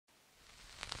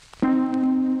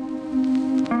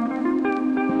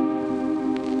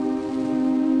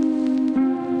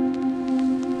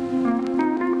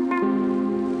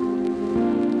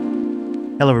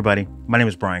Hello everybody, my name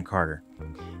is Brian Carter.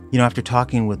 After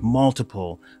talking with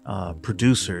multiple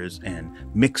producers and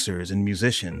mixers and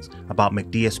musicians about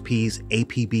McDSP's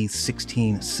APB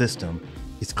 16 system,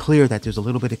 it's clear that there's a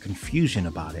little bit of confusion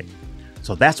about it.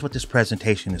 So that's what this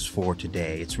presentation is for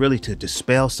today. It's really to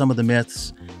dispel some of the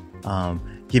myths,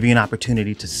 give you an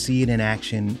opportunity to see it in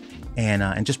action,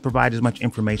 and just provide as much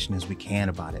information as we can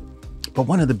about it. But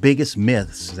one of the biggest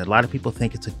myths is that a lot of people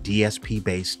think it's a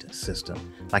DSP-based system,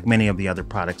 like many of the other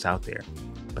products out there.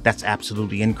 But that's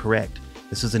absolutely incorrect.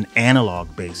 This is an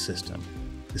analog-based system.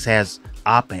 This has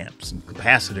op-amps and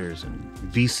capacitors and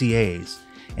VCAs,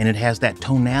 and it has that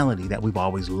tonality that we've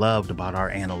always loved about our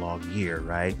analog gear,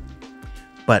 right?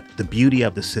 But the beauty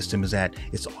of the system is that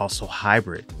it's also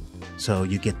hybrid. So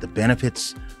you get the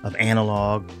benefits of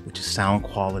analog, which is sound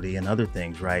quality and other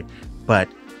things, right? But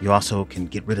you also can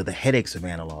get rid of the headaches of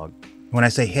analog. When I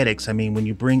say headaches, I mean when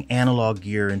you bring analog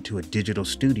gear into a digital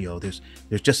studio, there's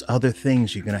just other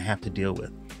things you're going to have to deal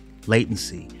with.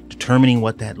 Latency, determining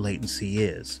what that latency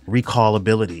is,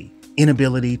 recallability,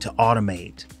 inability to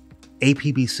automate.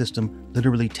 APB system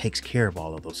literally takes care of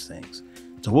all of those things.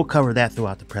 So we'll cover that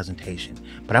throughout the presentation.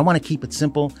 But I want to keep it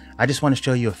simple. I just want to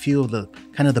show you a few of the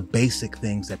kind of the basic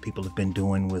things that people have been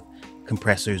doing with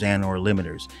compressors and or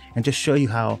limiters, and just show you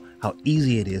how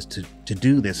easy it is to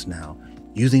do this now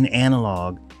using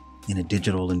analog in a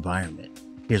digital environment.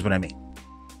 Here's what I mean.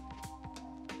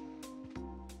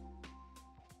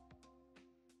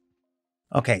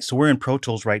 Okay, so we're in Pro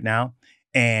Tools right now,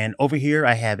 and over here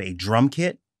I have a drum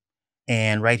kit,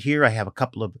 and right here I have a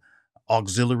couple of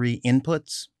auxiliary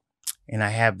inputs, and I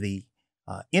have the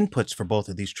inputs for both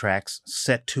of these tracks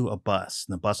set to a bus,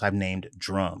 and the bus I've named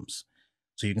drums.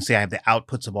 So you can see I have the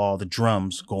outputs of all the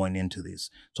drums going into these.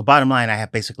 So bottom line, I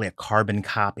have basically a carbon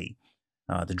copy.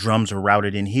 The drums are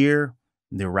routed in here,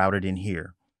 they're routed in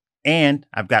here. And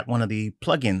I've got one of the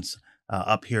plugins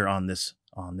up here on this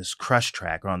crush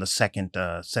track, or on the second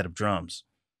set of drums.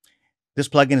 This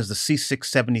plugin is the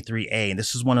C673A, and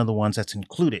this is one of the ones that's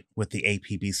included with the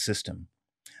APB system.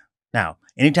 Now,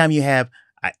 anytime you have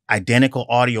identical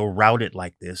audio routed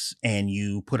like this and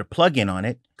you put a plugin on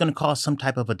it, it's going to cause some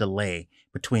type of a delay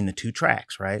between the two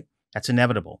tracks, right? That's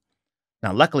inevitable.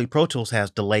 Now, luckily, Pro Tools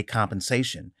has delay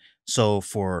compensation. So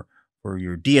for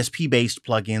your DSP-based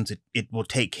plugins, it will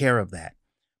take care of that.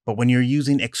 But when you're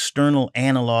using external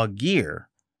analog gear,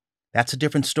 that's a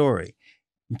different story.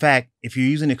 In fact, if you're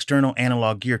using external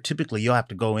analog gear, typically you'll have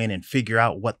to go in and figure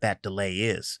out what that delay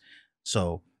is.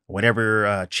 So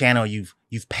whatever channel you've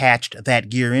patched that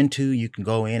gear into, you can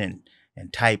go in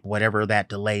and type whatever that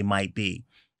delay might be.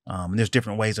 And there's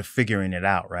different ways of figuring it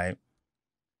out, right?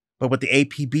 But with the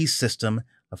APB system,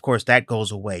 of course, that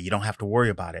goes away. You don't have to worry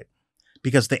about it,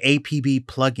 because the APB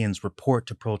plugins report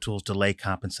to Pro Tools delay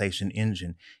compensation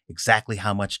engine exactly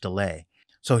how much delay.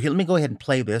 So here, let me go ahead and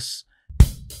play this.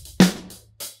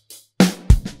 And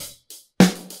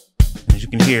as you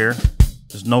can hear,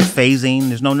 there's no phasing,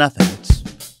 there's no nothing.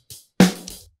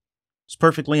 It's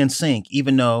perfectly in sync,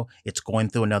 even though it's going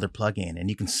through another plugin. And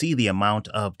you can see the amount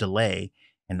of delay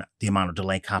and the amount of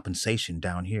delay compensation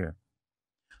down here.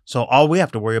 So all we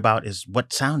have to worry about is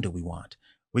what sound do we want.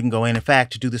 We can go in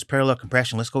fact, to do this parallel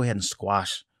compression, let's go ahead and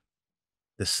squash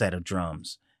this set of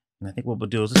drums. And I think what we'll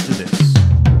do is let's do this.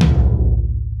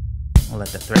 I'll let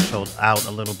the threshold out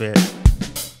a little bit.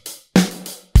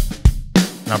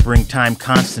 And I'll bring time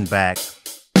constant back.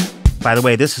 By the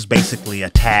way, this is basically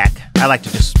attack. I like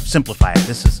to just simplify it.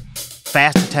 This is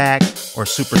fast attack or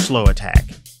super slow attack,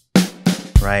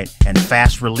 right? And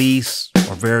fast release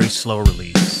or very slow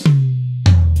release.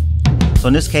 So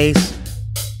in this case,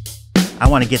 I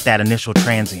want to get that initial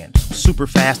transient. Super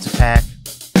fast attack.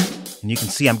 And you can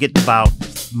see I'm getting about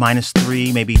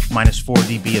 -3, maybe -4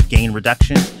 dB of gain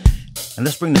reduction. And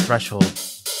let's bring the threshold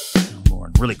more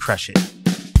and really crush it.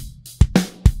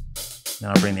 Now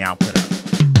I'll bring the output up.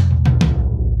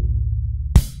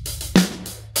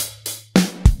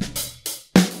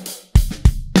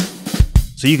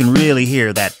 So you can really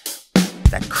hear that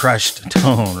crushed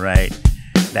tone, right?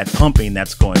 That pumping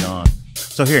that's going on.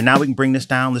 So here, now we can bring this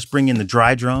down. Let's bring in the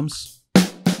dry drums. I'll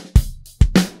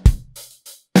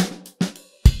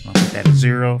put that at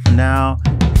 0 for now.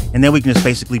 And then we can just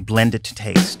basically blend it to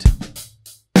taste.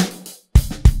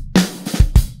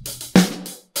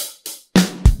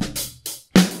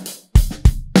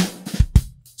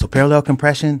 So parallel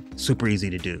compression, super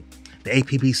easy to do. The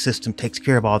APB system takes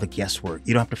care of all the guesswork.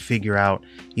 You don't have to figure out,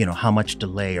 how much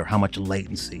delay or how much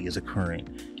latency is occurring.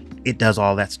 It does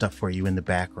all that stuff for you in the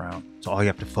background. So all you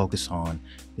have to focus on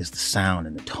is the sound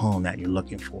and the tone that you're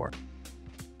looking for.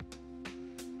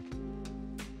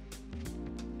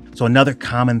 So another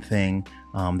common thing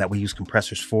that we use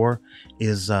compressors for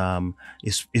is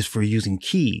for using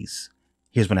keys.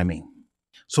 Here's what I mean.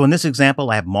 So in this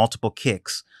example, I have multiple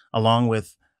kicks along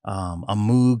with a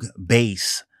Moog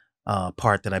bass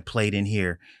part that I played in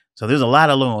here. So there's a lot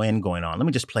of low end going on. Let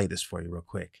me just play this for you real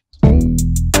quick.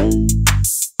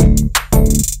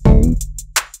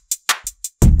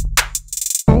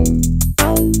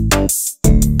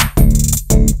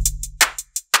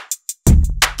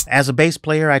 As a bass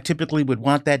player, I typically would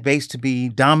want that bass to be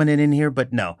dominant in here,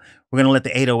 but no, we're going to let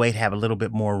the 808 have a little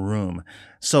bit more room.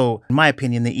 So in my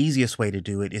opinion, the easiest way to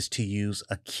do it is to use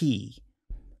a key.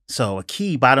 So a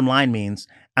key, bottom line, means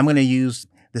I'm going to use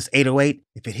this 808.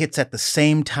 If it hits at the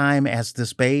same time as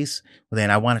this bass, well,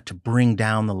 then I want it to bring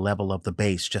down the level of the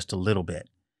bass just a little bit.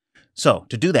 So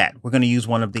to do that, we're going to use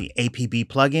one of the APB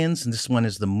plugins, and this one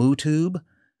is the MooTube.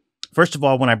 First of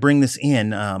all, when I bring this in,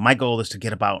 my goal is to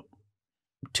get about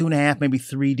 2.5, maybe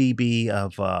 3 dB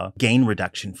of gain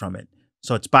reduction from it.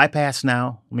 So it's bypassed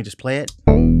now. Let me just play it.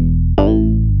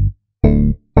 And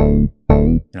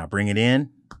I'll bring it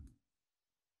in.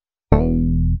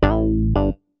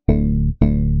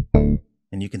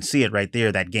 And you can see it right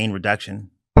there, that gain reduction.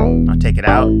 I'll take it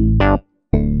out,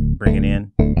 bring it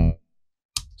in.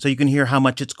 So you can hear how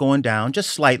much it's going down, just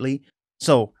slightly.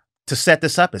 So to set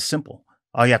this up is simple.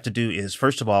 All you have to do is,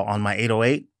 first of all, on my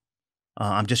 808,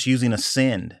 I'm just using a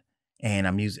send, and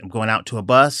I'm going out to a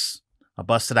bus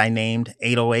that I named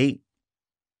 808.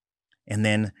 And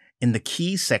then in the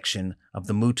keys section of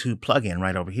the MooTube plugin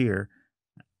right over here,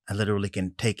 I literally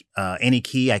can take any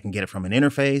key. I can get it from an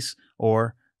interface,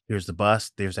 or here's the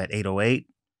bus. There's that 808.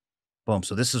 Boom.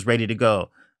 So this is ready to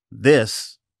go.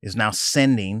 This is now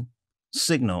sending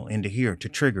signal into here to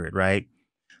trigger it, right?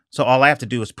 So all I have to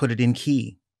do is put it in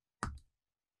key.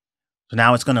 So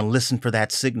now it's going to listen for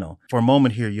that signal. For a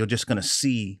moment here, you're just going to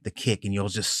see the kick, and you'll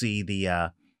just see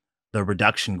the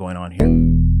reduction going on here.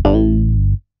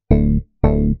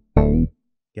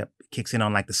 Yep, it kicks in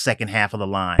on like the second half of the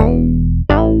line.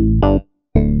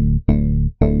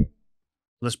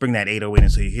 Let's bring that 808 in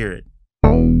so you hear it.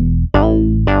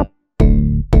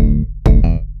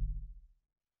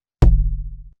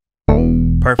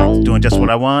 Perfect, it's doing just what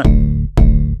I want.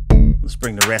 Let's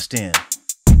bring the rest in.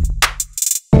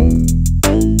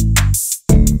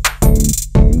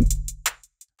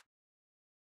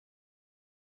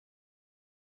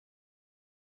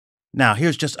 Now,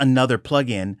 here's just another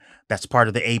plugin that's part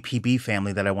of the APB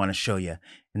family that I want to show you.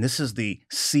 And this is the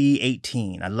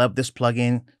C18. I love this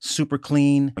plugin, super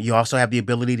clean. You also have the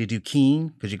ability to do keying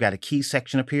because you've got a key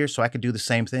section up here, so I could do the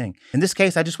same thing. In this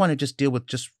case, I just want to deal with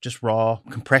just raw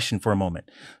compression for a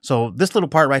moment. So this little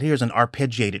part right here is an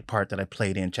arpeggiated part that I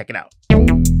played in. Check it out.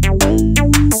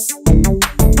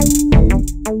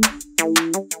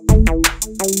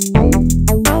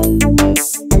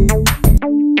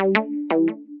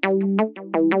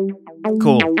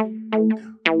 Cool.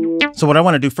 So what I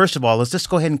want to do first of all is just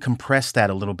go ahead and compress that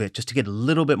a little bit just to get a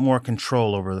little bit more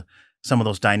control over some of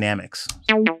those dynamics.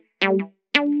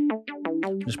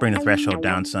 Just bring the threshold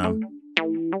down some.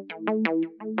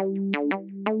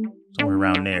 Somewhere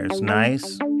around there is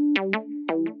nice.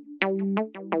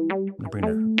 Bring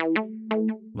a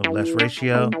little less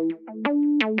ratio.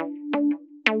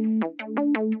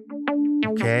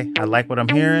 Okay, I like what I'm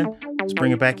hearing. Let's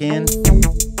bring it back in.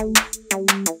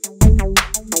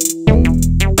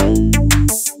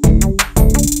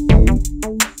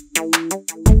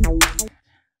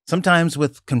 Sometimes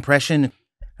with compression,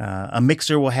 a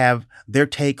mixer will have their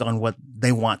take on what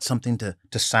they want something to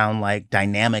sound like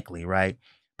dynamically, right?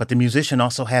 But the musician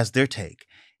also has their take.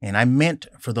 And I meant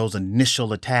for those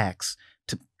initial attacks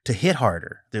to hit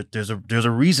harder. There's a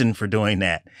reason for doing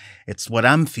that. It's what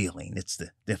I'm feeling. It's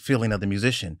the feeling of the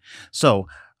musician. So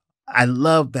I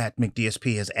love that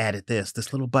McDSP has added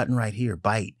this little button right here,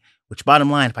 bite, which bottom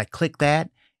line, if I click that,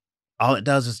 all it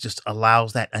does is just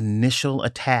allows that initial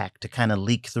attack to kind of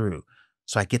leak through.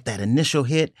 So I get that initial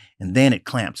hit, and then it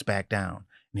clamps back down.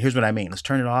 And here's what I mean. Let's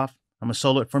turn it off. I'm going to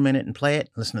solo it for a minute and play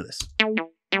it. Listen to this.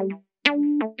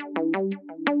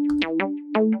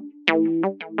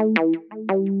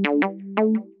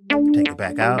 Take it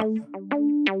back out.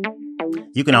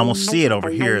 You can almost see it over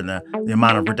here in the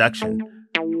amount of reduction.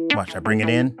 Watch, I bring it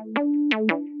in.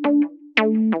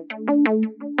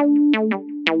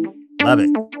 Love it.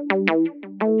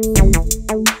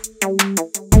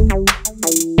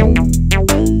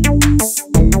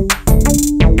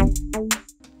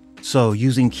 So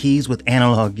using keys with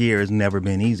analog gear has never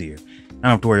been easier. I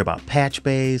don't have to worry about patch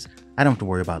bays. I don't have to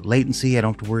worry about latency. I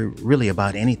don't have to worry really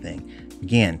about anything.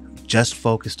 Again, just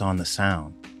focused on the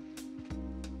sound.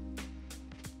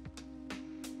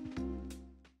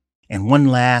 And one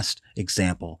last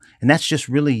example, and that's just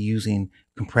really using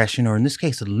compression, or in this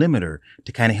case, a limiter,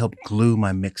 to kind of help glue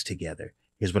my mix together.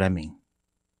 Here's what I mean.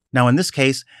 Now, in this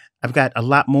case, I've got a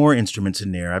lot more instruments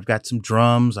in there. I've got some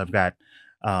drums. I've got,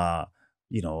 a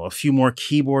few more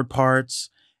keyboard parts.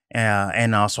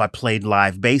 And also I played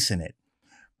live bass in it.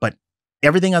 But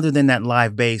everything other than that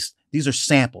live bass, these are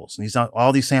samples.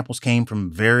 All these samples came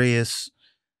from various,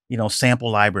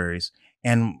 sample libraries.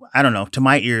 And I don't know, to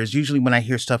my ears, usually when I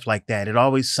hear stuff like that, it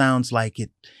always sounds like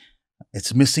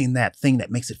it's missing that thing that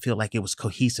makes it feel like it was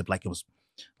cohesive, like it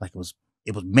was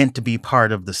meant to be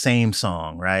part of the same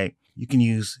song, right? You can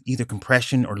use either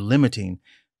compression or limiting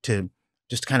to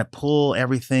just kind of pull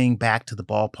everything back to the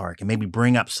ballpark and maybe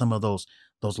bring up some of those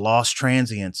lost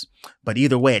transients. But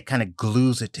either way, it kind of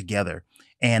glues it together.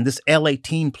 And this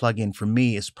L18 plugin for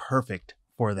me is perfect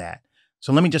for that.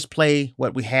 So let me just play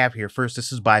what we have here. First,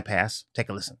 this is bypass. Take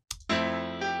a listen.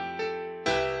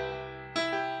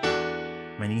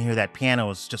 When you hear that piano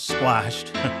is just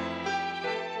squashed.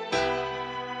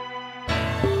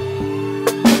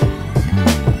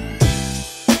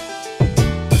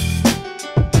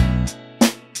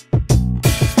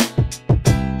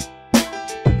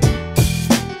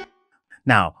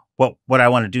 Now, what I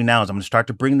want to do now is I'm going to start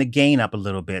to bring the gain up a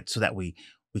little bit so that we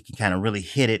can kind of really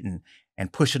hit it and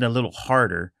push it a little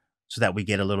harder so that we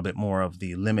get a little bit more of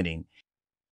the limiting.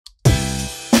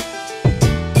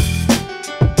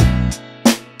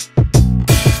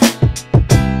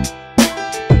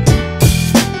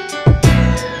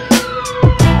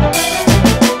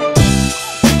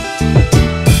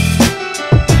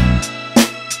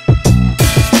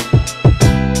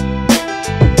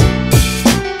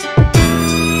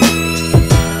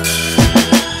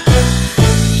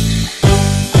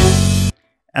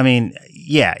 I mean,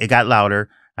 yeah, it got louder.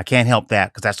 I can't help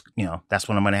that because that's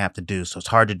what I'm going to have to do. So it's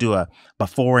hard to do a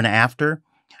before and after.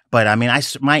 But I mean,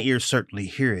 my ears certainly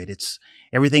hear it.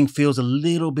 Everything feels a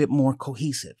little bit more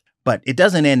cohesive. But it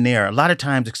doesn't end there. A lot of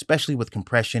times, especially with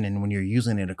compression and when you're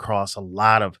using it across a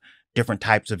lot of different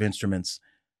types of instruments,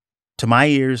 to my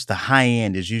ears, the high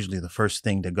end is usually the first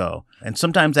thing to go. And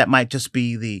sometimes that might just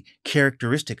be the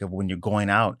characteristic of when you're going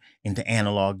out into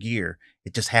analog gear.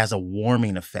 It just has a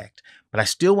warming effect. But I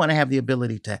still want to have the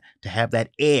ability to have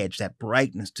that edge, that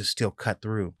brightness to still cut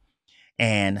through.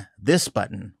 And this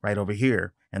button right over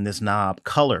here and this knob,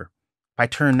 color, if I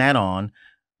turn that on,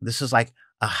 this is like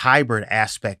a hybrid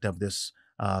aspect of this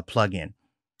plugin.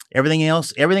 Everything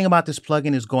about this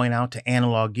plugin is going out to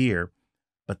analog gear,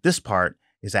 but this part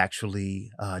is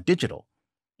actually digital.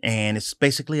 And it's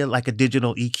basically like a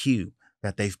digital EQ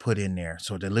that they've put in there.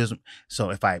 So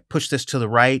if I push this to the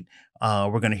right,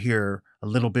 we're going to hear a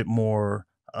little bit more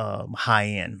high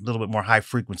end, a little bit more high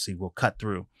frequency will cut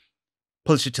through.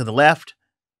 Push it to the left,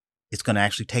 it's going to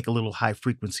actually take a little high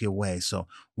frequency away. So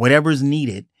whatever is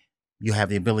needed, you have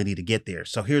the ability to get there.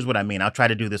 So here's what I mean. I'll try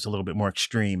to do this a little bit more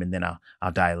extreme and then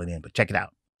I'll dial it in, but check it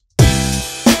out.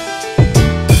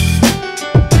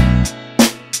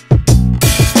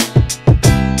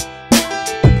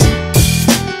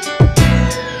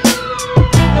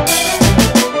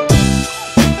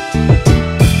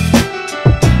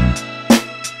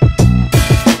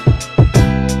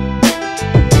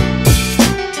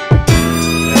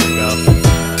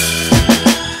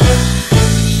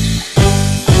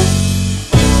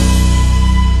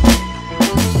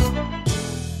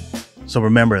 So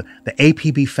remember, the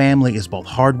APB family is both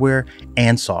hardware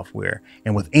and software.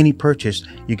 And with any purchase,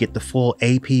 you get the full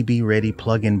APB ready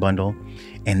plug-in bundle.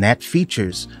 And that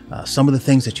features some of the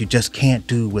things that you just can't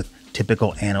do with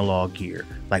typical analog gear,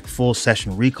 like full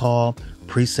session recall,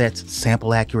 presets,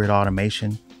 sample accurate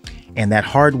automation. And that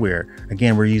hardware,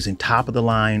 again, we're using top of the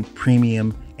line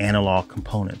premium analog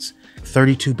components,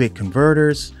 32-bit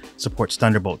converters, supports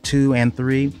Thunderbolt 2 and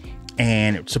 3,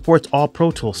 and it supports all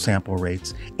Pro Tools sample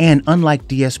rates. And unlike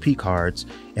DSP cards,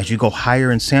 as you go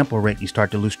higher in sample rate, you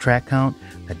start to lose track count.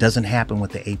 That doesn't happen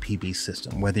with the APB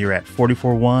system. Whether you're at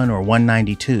 44.1 or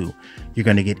 192, you're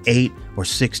going to get 8 or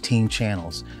 16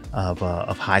 channels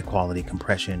of high quality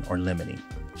compression or limiting.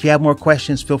 If you have more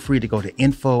questions, feel free to go to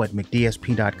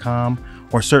info@mcdsp.com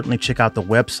or certainly check out the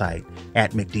website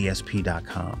at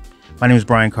mcdsp.com. My name is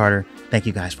Brian Carter. Thank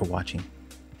you guys for watching.